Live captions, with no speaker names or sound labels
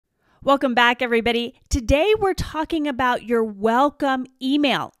Welcome back, everybody. Today, we're talking about your welcome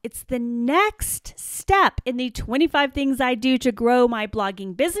email. It's the next step in the 25 things I do to grow my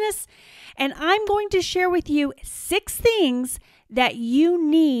blogging business. And I'm going to share with you 6 things that you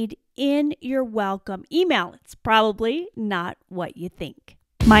need in your welcome email. It's probably not what you think.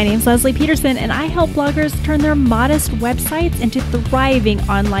 My name's Leslie Peterson, and I help bloggers turn their modest websites into thriving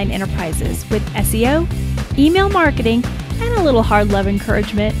online enterprises with SEO, email marketing, and a little hard love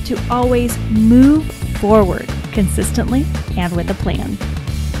encouragement to always move forward consistently and with a plan.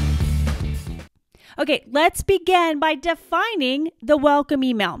 Okay, let's begin by defining the welcome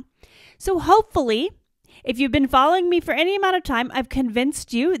email. So hopefully, if you've been following me for any amount of time, I've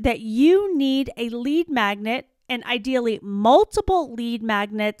convinced you that you need a lead magnet and ideally multiple lead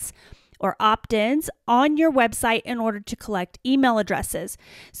magnets or opt-ins on your website in order to collect email addresses.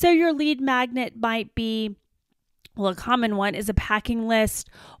 So your lead magnet might be, well, a common one is a packing list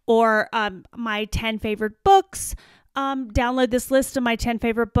or my 10 favorite books. Download this list of my 10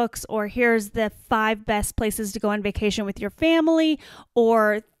 favorite books, or here's the 5 best places to go on vacation with your family,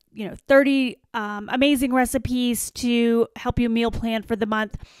 or 30 amazing recipes to help you meal plan for the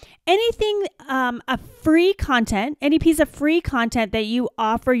month. Anything, a free content, any piece of free content that you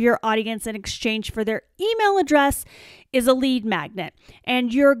offer your audience in exchange for their email address is a lead magnet.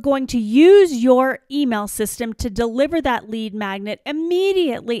 And you're going to use your email system to deliver that lead magnet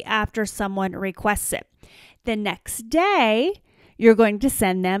immediately after someone requests it. The next day, you're going to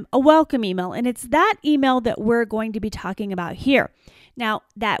send them a welcome email. And it's that email that we're going to be talking about here. Now,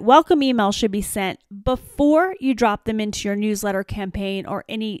 that welcome email should be sent before you drop them into your newsletter campaign or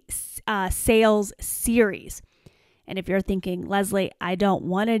any sales series. And if you're thinking, Leslie, I don't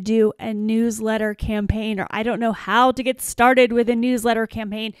want to do a newsletter campaign, or I don't know how to get started with a newsletter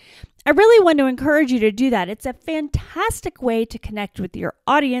campaign, I really want to encourage you to do that. It's a fantastic way to connect with your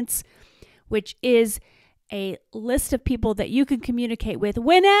audience, which is a list of people that you can communicate with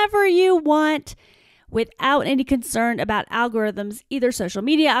whenever you want, without any concern about algorithms, either social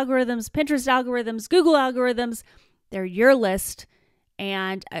media algorithms, Pinterest algorithms, Google algorithms. They're your list,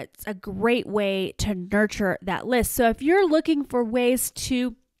 and it's a great way to nurture that list. So if you're looking for ways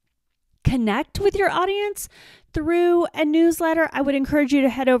to connect with your audience through a newsletter, I would encourage you to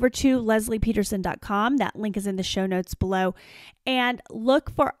head over to lesliepeterson.com. That link is in the show notes below, and look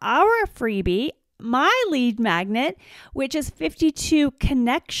for our freebie, my lead magnet, which is 52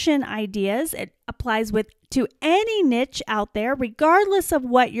 connection ideas. It applies to any niche out there, regardless of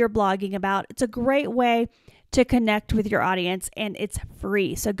what you're blogging about. It's a great way to connect with your audience, and it's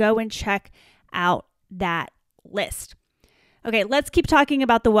free. So go and check out that list. Okay, let's keep talking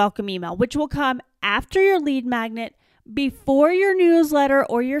about the welcome email, which will come after your lead magnet, before your newsletter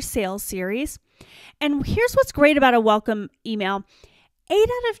or your sales series. And here's what's great about a welcome email. 8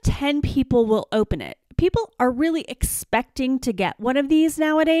 out of 10 people will open it. People are really expecting to get one of these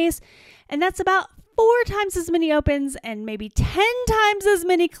nowadays, and that's about 4 times as many opens and maybe 10 times as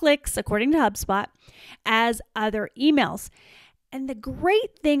many clicks, according to HubSpot, as other emails. And the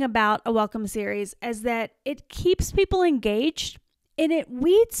great thing about a welcome series is that it keeps people engaged, and it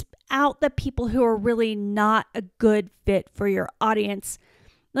weeds out the people who are really not a good fit for your audience.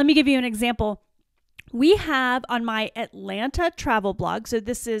 Let me give you an example. We have on my Atlanta travel blog, so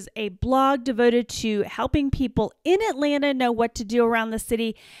this is a blog devoted to helping people in Atlanta know what to do around the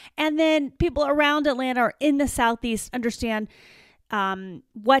city, and then people around Atlanta or in the Southeast understand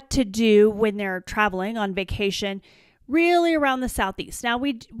what to do when they're traveling on vacation, really around the Southeast. Now,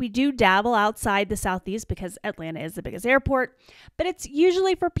 we do dabble outside the Southeast because Atlanta is the biggest airport, but it's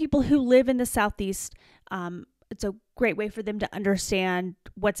usually for people who live in the Southeast. It's a great way for them to understand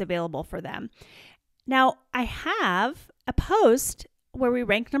what's available for them. Now, I have a post where we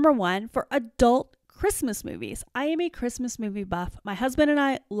rank number 1 for adult Christmas movies. I am a Christmas movie buff. My husband and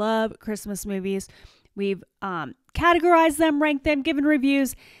I love Christmas movies. We've categorized them, ranked them, given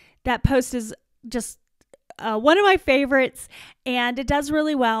reviews. That post is just one of my favorites, and it does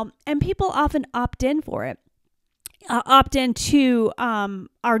really well. And people often opt in for it, opt into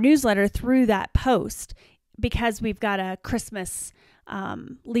our newsletter through that post because we've got a Christmas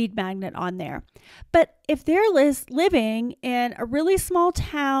lead magnet on there. But if they're living in a really small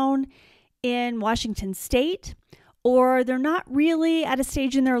town in Washington State, or they're not really at a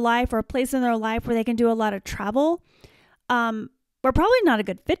stage in their life or a place in their life where they can do a lot of travel, we're probably not a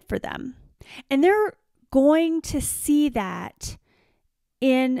good fit for them. And they're going to see that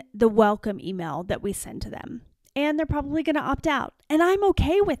in the welcome email that we send to them. And they're probably going to opt out. And I'm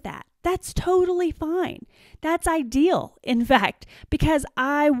okay with that. That's totally fine. That's ideal, in fact, because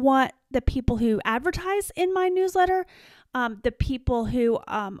I want the people who advertise in my newsletter, the people who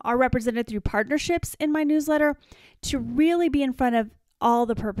are represented through partnerships in my newsletter to really be in front of all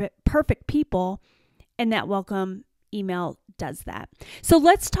the perfect people, and that welcome email does that. So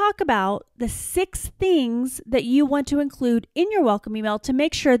let's talk about the 6 things that you want to include in your welcome email to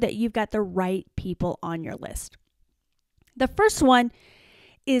make sure that you've got the right people on your list. The first one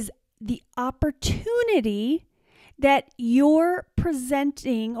is the opportunity that you're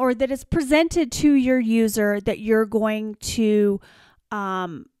presenting, or that is presented to your user, that you're going to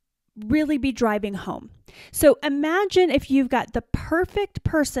really be driving home. So imagine if you've got the perfect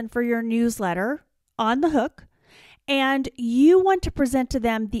person for your newsletter on the hook, and you want to present to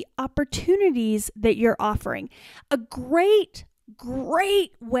them the opportunities that you're offering. A great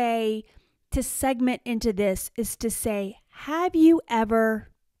way to segment into this is to say, have you ever ...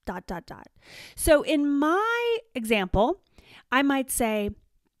 So in my example, I might say,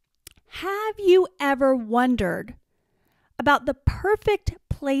 have you ever wondered about the perfect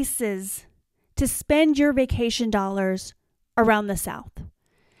places to spend your vacation dollars around the South?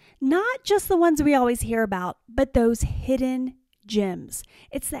 Not just the ones we always hear about, but those hidden gems.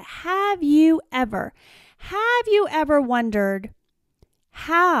 It's that have you ever wondered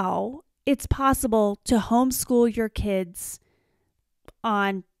how it's possible to homeschool your kids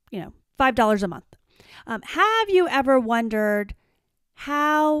on, $5 a month? Have you ever wondered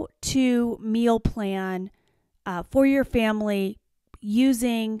how to meal plan for your family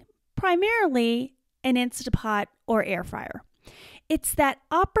using primarily an Instapot or air fryer? It's that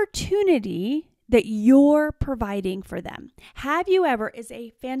opportunity that you're providing for them. Have you ever is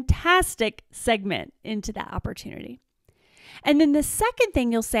a fantastic segment into that opportunity. And then the second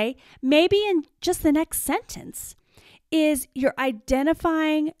thing you'll say, maybe in just the next sentence, is you're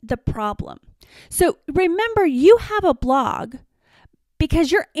identifying the problem. So remember, you have a blog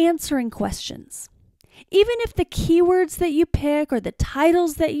because you're answering questions. Even if the keywords that you pick or the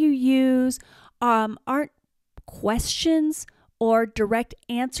titles that you use aren't questions or direct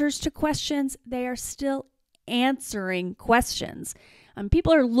answers to questions, they are still answering questions.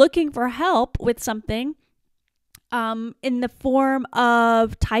 People are looking for help with something in the form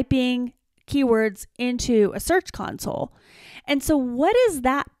of typing keywords into a search console. And so what is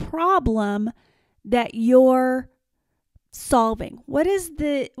that problem that you're solving? What is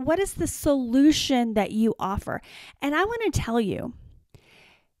the solution that you offer? And I want to tell you,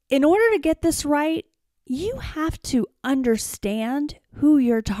 in order to get this right, you have to understand who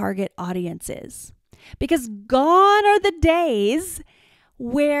your target audience is. Because gone are the days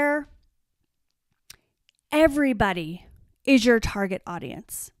where everybody is your target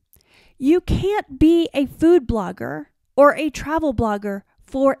audience. You can't be a food blogger or a travel blogger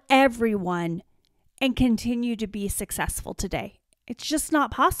for everyone and continue to be successful today. It's just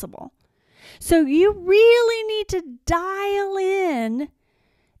not possible. So you really need to dial in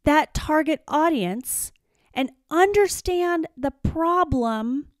that target audience and understand the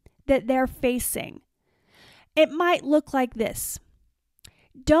problem that they're facing. It might look like this.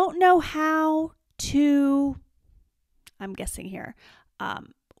 Don't know how to, I'm guessing here,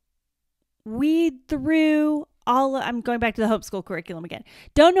 weed through I'm going back to the homeschool curriculum again.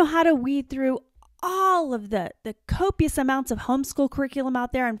 Don't know how to weed through all of the copious amounts of homeschool curriculum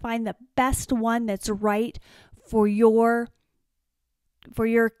out there and find the best one that's right for your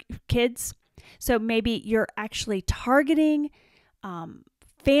kids. So maybe you're actually targeting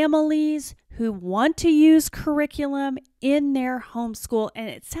families who want to use curriculum in their homeschool, and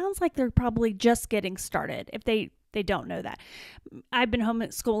it sounds like they're probably just getting started if they don't know that. I've been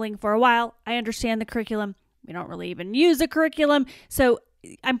homeschooling for a while. I understand the curriculum. We don't really even use a curriculum. So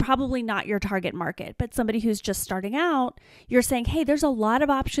I'm probably not your target market, but somebody who's just starting out, you're saying, hey, there's a lot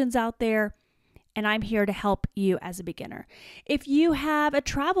of options out there, and I'm here to help you as a beginner. If you have a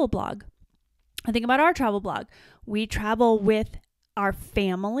travel blog, I think about our travel blog. We travel with our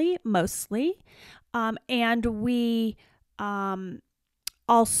family mostly, and we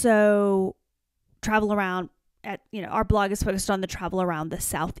also travel around our blog is focused on the travel around the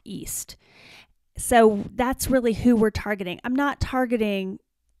Southeast. So that's really who we're targeting. I'm not targeting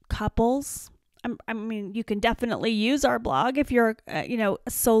couples. I mean, you can definitely use our blog if you're, a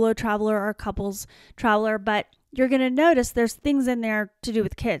solo traveler or a couples traveler, but you're going to notice there's things in there to do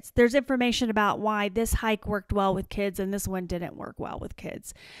with kids. There's information about why this hike worked well with kids and this one didn't work well with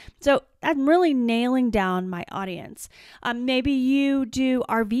kids. So I'm really nailing down my audience. Maybe you do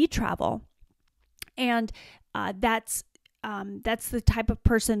RV travel, and that's the type of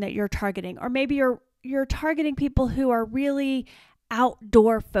person that you're targeting. Or maybe you're targeting people who are really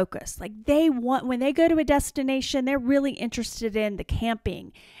outdoor focused. Like when they go to a destination, they're really interested in the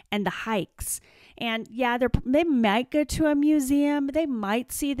camping and the hikes And yeah, they might go to a museum, they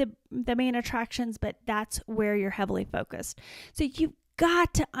might see the main attractions, but that's where you're heavily focused. So you've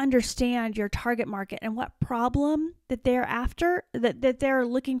got to understand your target market and what problem that they're after, that they're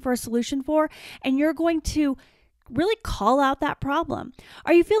looking for a solution for, and you're going to really call out that problem.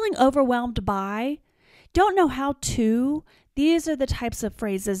 Are you feeling overwhelmed by? Don't know how to? These are the types of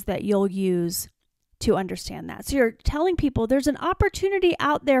phrases that you'll use to understand that. So you're telling people there's an opportunity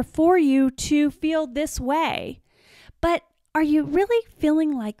out there for you to feel this way, but are you really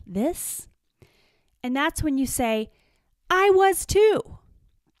feeling like this? And that's when you say, I was too.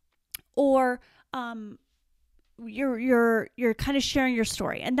 Or you're kind of sharing your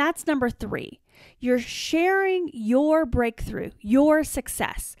story. And that's number 3. You're sharing your breakthrough, your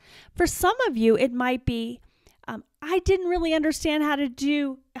success. For some of you, it might be, I didn't really understand how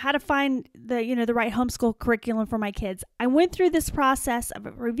to find the right homeschool curriculum for my kids. I went through this process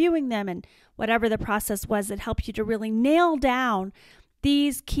of reviewing them, and whatever the process was that helped you to really nail down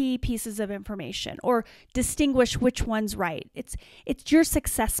these key pieces of information or distinguish which one's right. It's your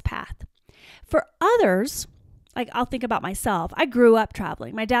success path. For others, like I'll think about myself. I grew up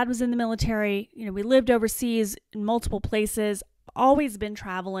traveling. My dad was in the military. We lived overseas in multiple places. Always been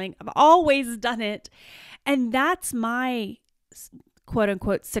traveling. I've always done it. And that's my quote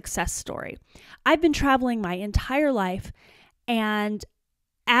unquote success story. I've been traveling my entire life, and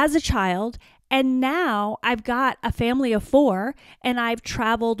as a child, and now I've got a family of 4, and I've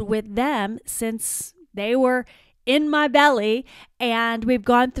traveled with them since they were in my belly, and we've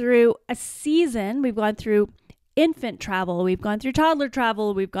gone through a season. We've gone through infant travel, we've gone through toddler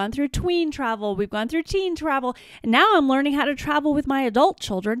travel, we've gone through tween travel, we've gone through teen travel, and now I'm learning how to travel with my adult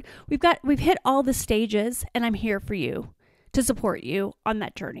children. We've hit all the stages, and I'm here for you to support you on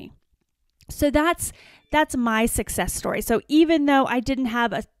that journey. So that's my success story. So even though I didn't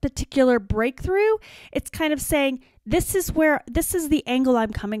have a particular breakthrough, it's kind of saying, this is the angle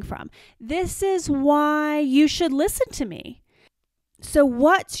I'm coming from. This is why you should listen to me. So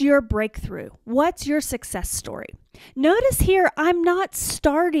what's your breakthrough? What's your success story? Notice here, I'm not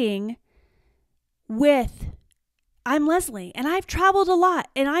starting with, I'm Leslie, and I've traveled a lot,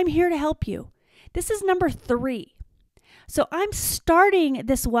 and I'm here to help you. This is number 3. So I'm starting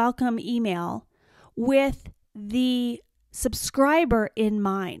this welcome email with the subscriber in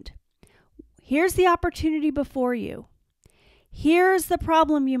mind. Here's the opportunity before you. Here's the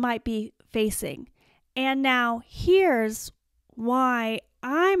problem you might be facing. And now here's why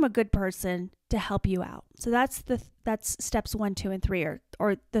I'm a good person to help you out. So that's steps 1, 2, and 3,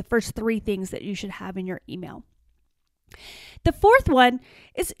 or the first 3 things that you should have in your email. The 4th one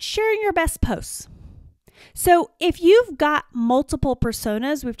is sharing your best posts. So if you've got multiple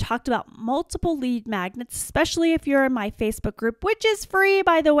personas, we've talked about multiple lead magnets, especially if you're in my Facebook group, which is free,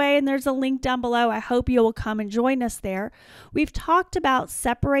 by the way, and there's a link down below. I hope you will come and join us there. We've talked about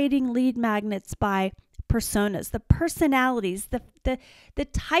separating lead magnets by personas, the personalities, the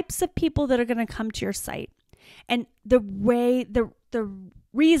types of people that are going to come to your site, and the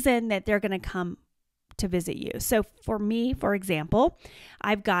reason that they're going to come to visit you. So for me, for example,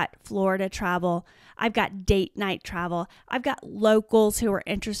 I've got Florida travel, I've got date night travel, I've got locals who are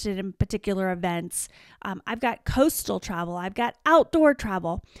interested in particular events, I've got coastal travel, I've got outdoor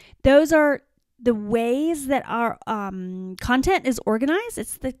travel. Those are the ways that our content is organized.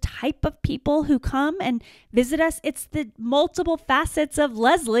 It's the type of people who come and visit us. It's the multiple facets of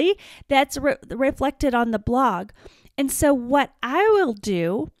Leslie that's reflected on the blog. And so what I will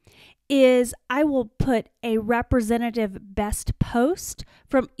do is I will put a representative best post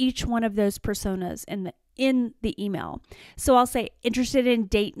from each one of those personas in the email. So I'll say, interested in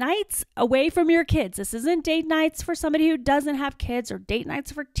date nights away from your kids. This isn't date nights for somebody who doesn't have kids, or date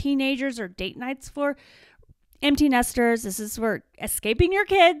nights for teenagers, or date nights for empty nesters. This is for escaping your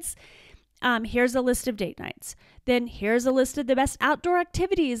kids. Here's a list of date nights. Then here's a list of the best outdoor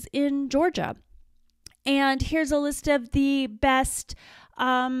activities in Georgia. And here's a list of the best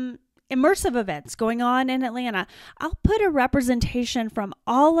immersive events going on in Atlanta. I'll put a representation from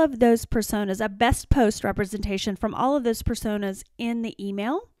all of those personas, a best post representation from all of those personas in the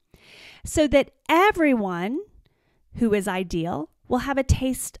email, so that everyone who is ideal will have a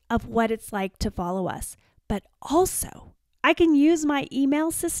taste of what it's like to follow us. But also, I can use my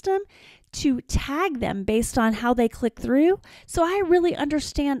email system to tag them based on how they click through, so I really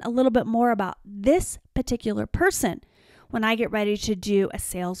understand a little bit more about this particular person when I get ready to do a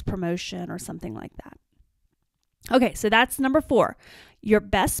sales promotion or something like that. Okay, so that's number 4, your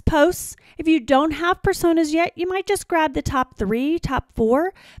best posts. If you don't have personas yet, you might just grab the top 3, top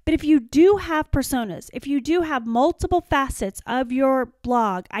 4. But if you do have personas, if you do have multiple facets of your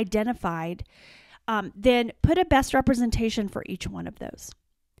blog identified, then put a best representation for each one of those.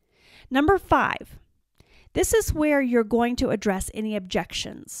 Number 5, this is where you're going to address any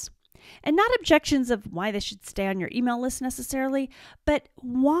objections. And not objections of why they should stay on your email list necessarily, but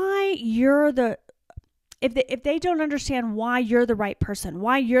why you're if they don't understand why you're the right person,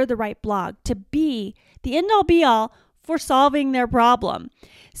 why you're the right blog to be the end-all be-all for solving their problem.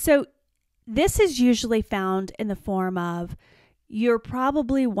 So this is usually found in the form of you're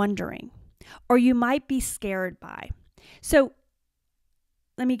probably wondering, or you might be scared by. So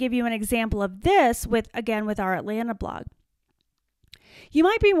let me give you an example of this with our Atlanta blog. You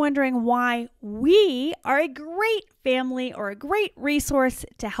might be wondering why we are a great family or a great resource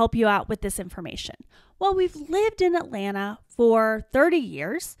to help you out with this information. Well, we've lived in Atlanta for 30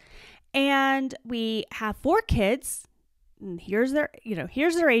 years and we have 4 kids. And here's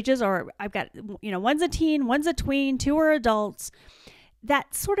their ages, or I've got, one's a teen, one's a tween, 2 are adults.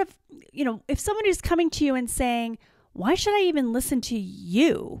 That sort of, if somebody's coming to you and saying, why should I even listen to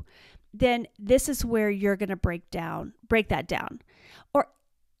you? Then this is where you're going to break that down. Or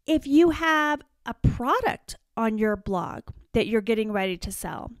if you have a product on your blog that you're getting ready to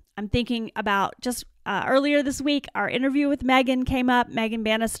sell. I'm thinking about just earlier this week, our interview with Megan came up, Megan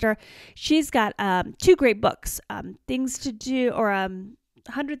Bannister. She's got 2 great books, Things to Do, or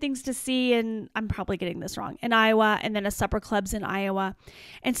 100 Things to See, and I'm probably getting this wrong, in Iowa, and then a Supper Clubs in Iowa.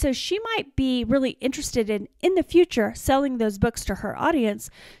 And so she might be really interested in the future, selling those books to her audience.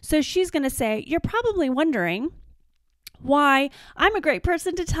 So she's going to say, you're probably wondering why I'm a great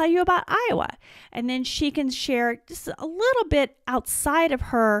person to tell you about Iowa. And then she can share just a little bit outside of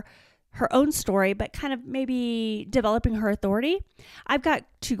her own story, but kind of maybe developing her authority. I've got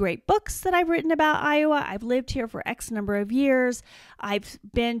 2 great books that I've written about Iowa. I've lived here for X number of years. I've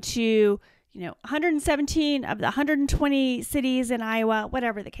been to 117 of the 120 cities in Iowa,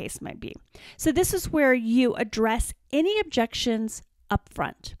 whatever the case might be. So this is where you address any objections up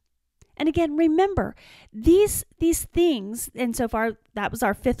front. And again, remember, these things, and so far that was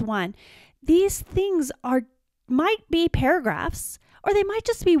our 5th one, these things might be paragraphs, or they might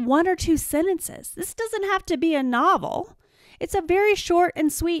just be 1 or 2 sentences. This doesn't have to be a novel. It's a very short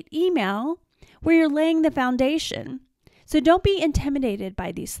and sweet email where you're laying the foundation. So don't be intimidated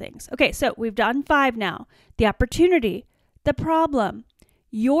by these things. Okay, so we've done 5 now. The opportunity, the problem,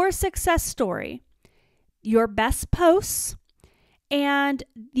 your success story, your best posts, and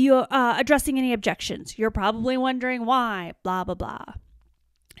you're addressing any objections. You're probably wondering why, blah, blah, blah.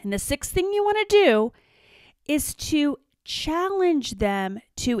 And the 6th thing you want to do is to challenge them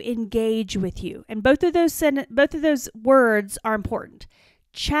to engage with you. And both of those words are important.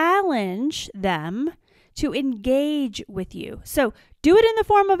 Challenge them to engage with you. So do it in the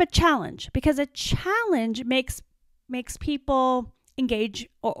form of a challenge, because a challenge makes people engage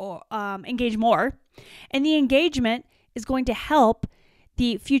or engage more. And the engagement is going to help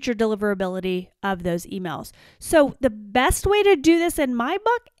the future deliverability of those emails. So the best way to do this in my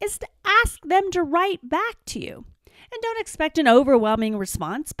book is to ask them to write back to you. And don't expect an overwhelming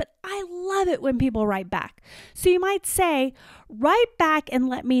response, but I love it when people write back. So you might say, write back and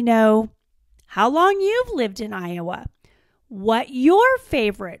let me know how long you've lived in Iowa, what your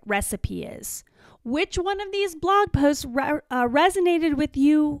favorite recipe is, which one of these blog posts resonated with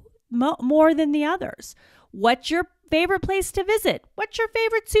you more than the others, what's your favorite place to visit, what's your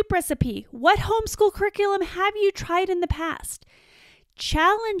favorite soup recipe, what homeschool curriculum have you tried in the past.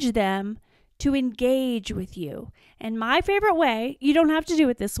 Challenge them to engage with you. And my favorite way, you don't have to do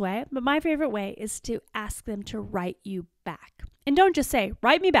it this way, but my favorite way is to ask them to write you back. And don't just say,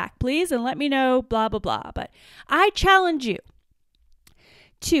 write me back, please, and let me know, blah, blah, blah. But I challenge you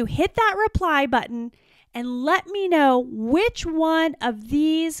to hit that reply button and let me know which one of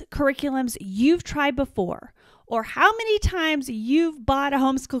these curriculums you've tried before, or how many times you've bought a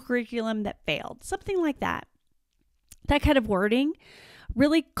homeschool curriculum that failed, something like that. That kind of wording,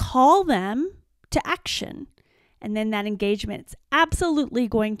 really call them to action. And then that engagement is absolutely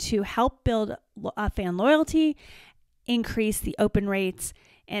going to help build fan loyalty, increase the open rates,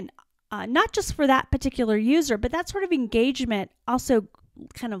 and not just for that particular user, but that sort of engagement also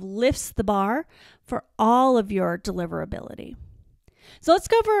kind of lifts the bar for all of your deliverability. So let's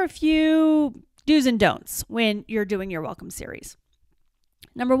go over a few do's and don'ts when you're doing your welcome series.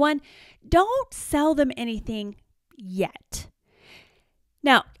 Number 1, don't sell them anything yet.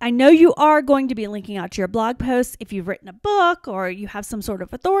 Now, I know you are going to be linking out to your blog posts. If you've written a book or you have some sort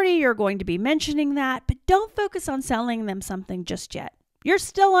of authority, you're going to be mentioning that, but don't focus on selling them something just yet. You're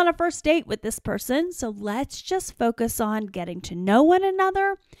still on a first date with this person, so let's just focus on getting to know one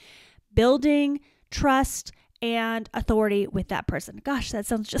another, building trust, and authority with that person. Gosh, that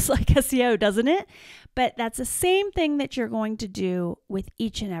sounds just like SEO, doesn't it? But that's the same thing that you're going to do with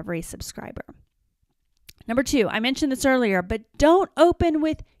each and every subscriber. Number 2, I mentioned this earlier, but don't open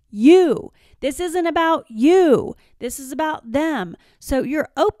with you. This isn't about you. This is about them. So your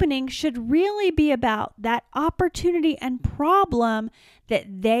opening should really be about that opportunity and problem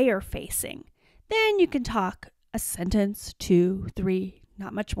that they are facing. Then you can talk a sentence, 2, 3,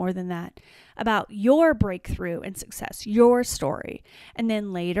 not much more than that, about your breakthrough and success, your story. And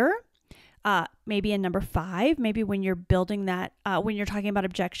then later, maybe in number 5, maybe when you're building that, when you're talking about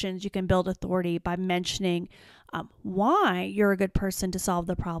objections, you can build authority by mentioning why you're a good person to solve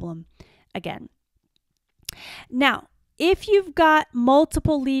the problem again. Now, if you've got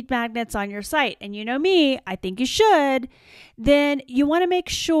multiple lead magnets on your site, and you know me, I think you should, then you want to make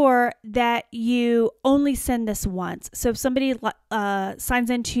sure that you only send this once. So if somebody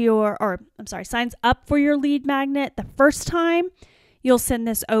signs up for your lead magnet the first time, you'll send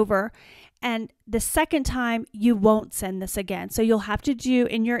this over. And the second time, you won't send this again. So you'll have to do,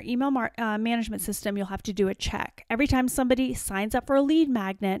 in your email management system, you'll have to do a check. Every time somebody signs up for a lead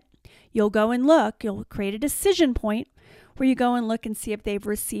magnet, you'll go and look. You'll create a decision point where you go and look and see if they've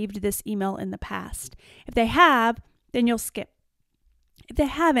received this email in the past. If they have, then you'll skip. If they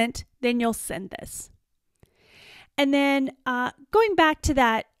haven't, then you'll send this. And then going back to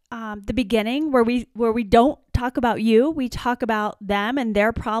that, the beginning where we don't talk about you, we talk about them and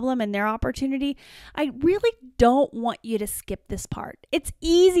their problem and their opportunity. I really don't want you to skip this part. It's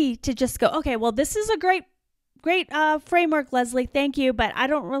easy to just go, okay, well, this is a great framework, Leslie. Thank you, but I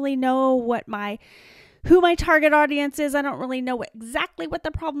don't really know who my target audience is. I don't really know exactly what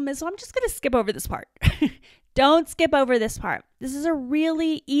the problem is, so I'm just going to skip over this part. Don't skip over this part. This is a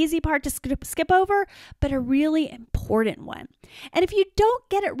really easy part to skip over, but a really important one. And if you don't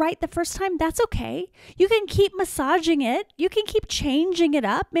get it right the first time, that's okay. You can keep massaging it. You can keep changing it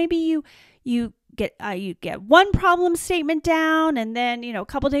up. Maybe you get one problem statement down, and then a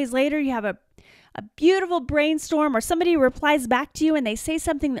couple days later you have a beautiful brainstorm, or somebody replies back to you and they say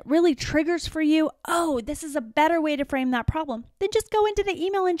something that really triggers for you. Oh, this is a better way to frame that problem. Then just go into the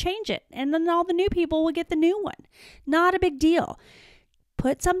email and change it. And then all the new people will get the new one. Not a big deal.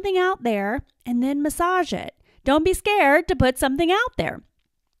 Put something out there and then massage it. Don't be scared to put something out there.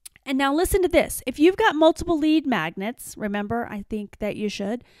 And now listen to this. If you've got multiple lead magnets, remember, I think that you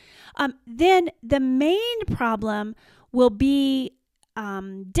should, then the main problem will be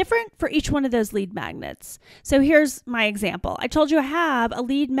different for each one of those lead magnets. So here's my example. I told you I have a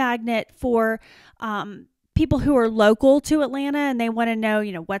lead magnet for people who are local to Atlanta and they want to know,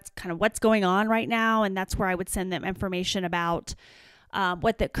 what's going on right now. And that's where I would send them information about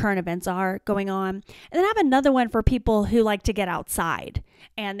what the current events are going on. And then I have another one for people who like to get outside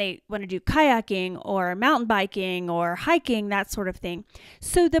and they want to do kayaking or mountain biking or hiking, that sort of thing.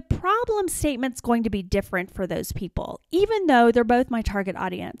 So the problem statement's going to be different for those people, even though they're both my target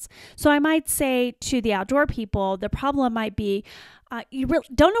audience. So I might say to the outdoor people, the problem might be you really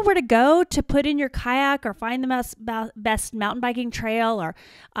don't know where to go to put in your kayak or find the best mountain biking trail or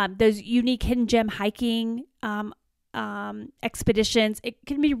those unique hidden gem hiking expeditions. It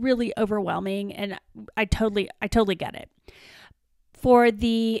can be really overwhelming, and I totally get it. For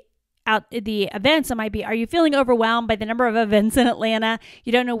the events, it might be, are you feeling overwhelmed by the number of events in Atlanta?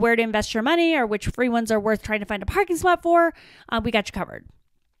 You don't know where to invest your money or which free ones are worth trying to find a parking spot for? We got you covered.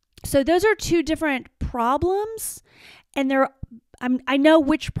 So those are two different problems, and I know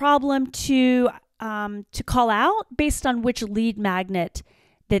which problem to call out based on which lead magnet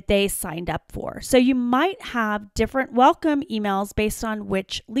that they signed up for. So you might have different welcome emails based on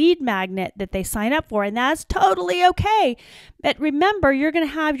which lead magnet that they sign up for, and that's totally okay. But remember, you're going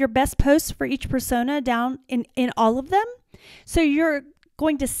to have your best posts for each persona down in all of them. So you're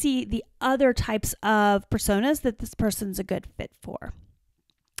going to see the other types of personas that this person's a good fit for.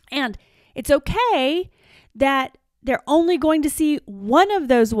 And it's okay that they're only going to see one of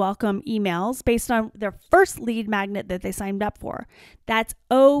those welcome emails based on their first lead magnet that they signed up for. That's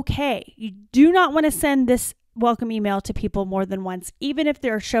okay. You do not want to send this welcome email to people more than once, even if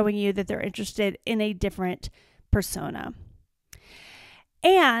they're showing you that they're interested in a different persona.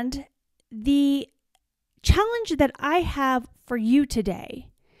 And the challenge that I have for you today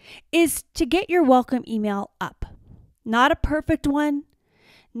is to get your welcome email up. Not a perfect one,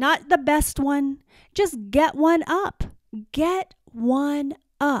 not the best one. Just get one up. Get one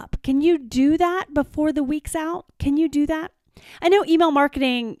up. Can you do that before the week's out? Can you do that? I know email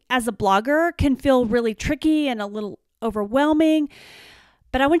marketing as a blogger can feel really tricky and a little overwhelming,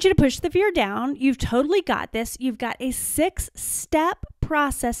 but I want you to push the fear down. You've totally got this. You've got a 6-step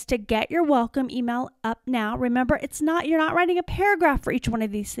process to get your welcome email up now. Remember, you're not writing a paragraph for each one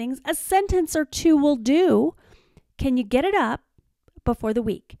of these things. A sentence or two will do. Can you get it up before the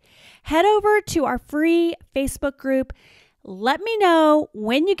week? Head over to our free Facebook group. Let me know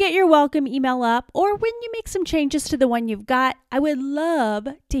when you get your welcome email up or when you make some changes to the one you've got. I would love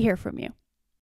to hear from you.